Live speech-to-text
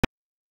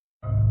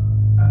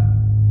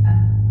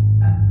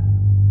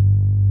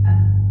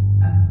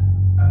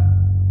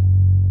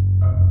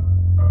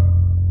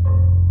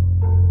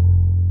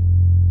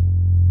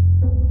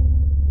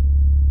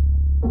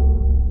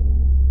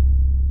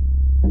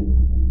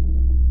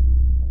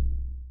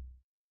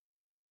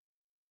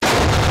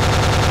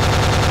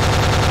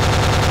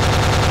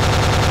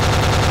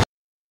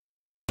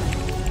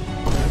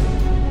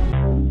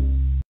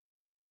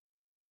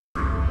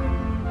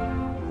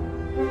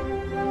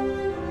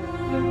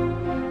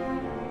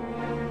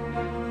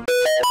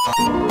Welcome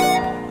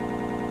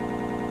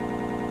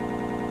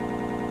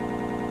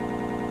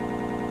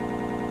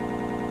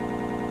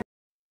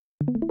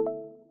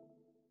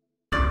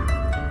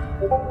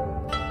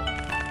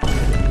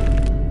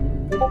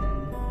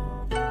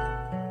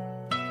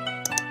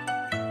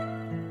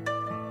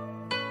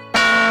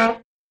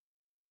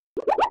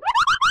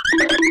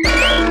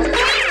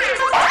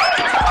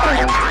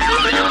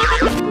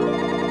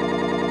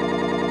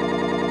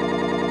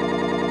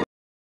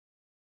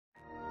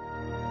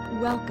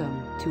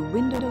to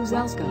Windows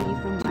LP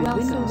from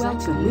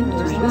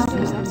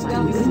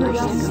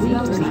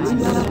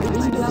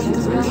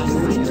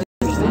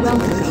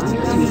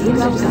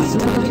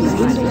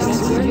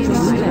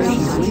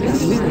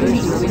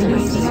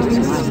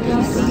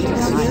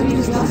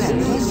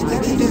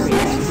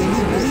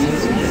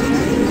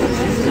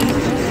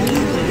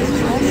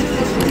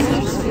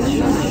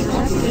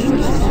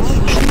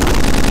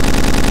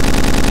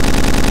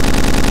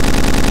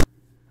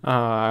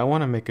I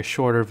want to make a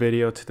shorter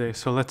video today,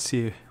 so let's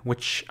see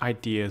which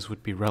ideas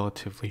would be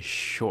relatively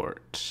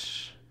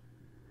short.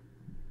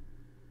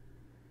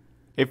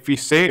 If you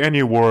say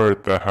any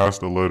word that has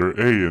the letter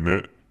A in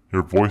it,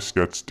 your voice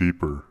gets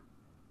deeper.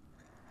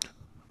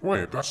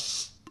 Wait,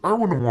 I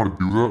wouldn't want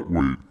to do that,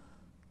 wait.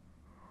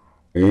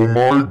 Oh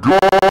my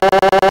god!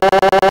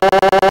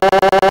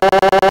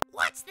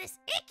 What's this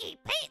icky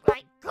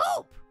paint-like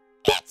goop?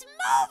 It's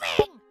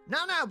moving!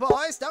 No,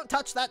 boys, don't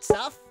touch that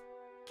stuff.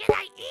 Can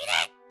I eat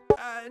it?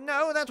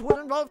 No, that would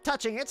involve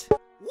touching it.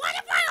 What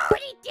if I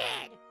already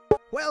did?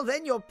 Well,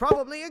 then you'll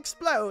probably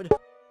explode.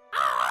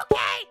 Oh,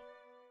 okay.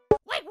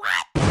 Wait,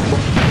 what?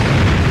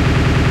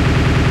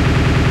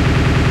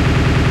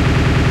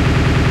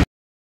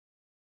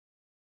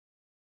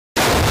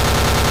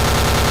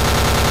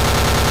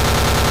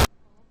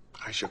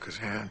 I shook his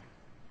hand.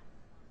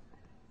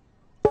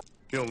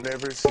 He'll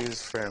never see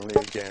his family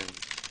again.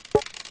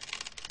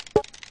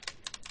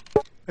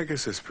 I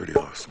guess that's pretty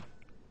awesome.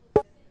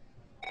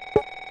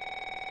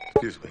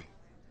 Excuse me.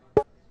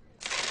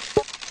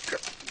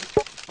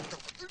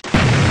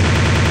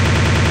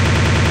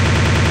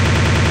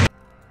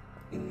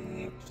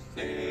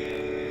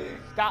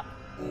 Stop.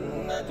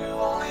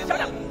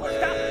 Shut up. Stop.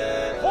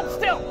 Hold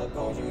still.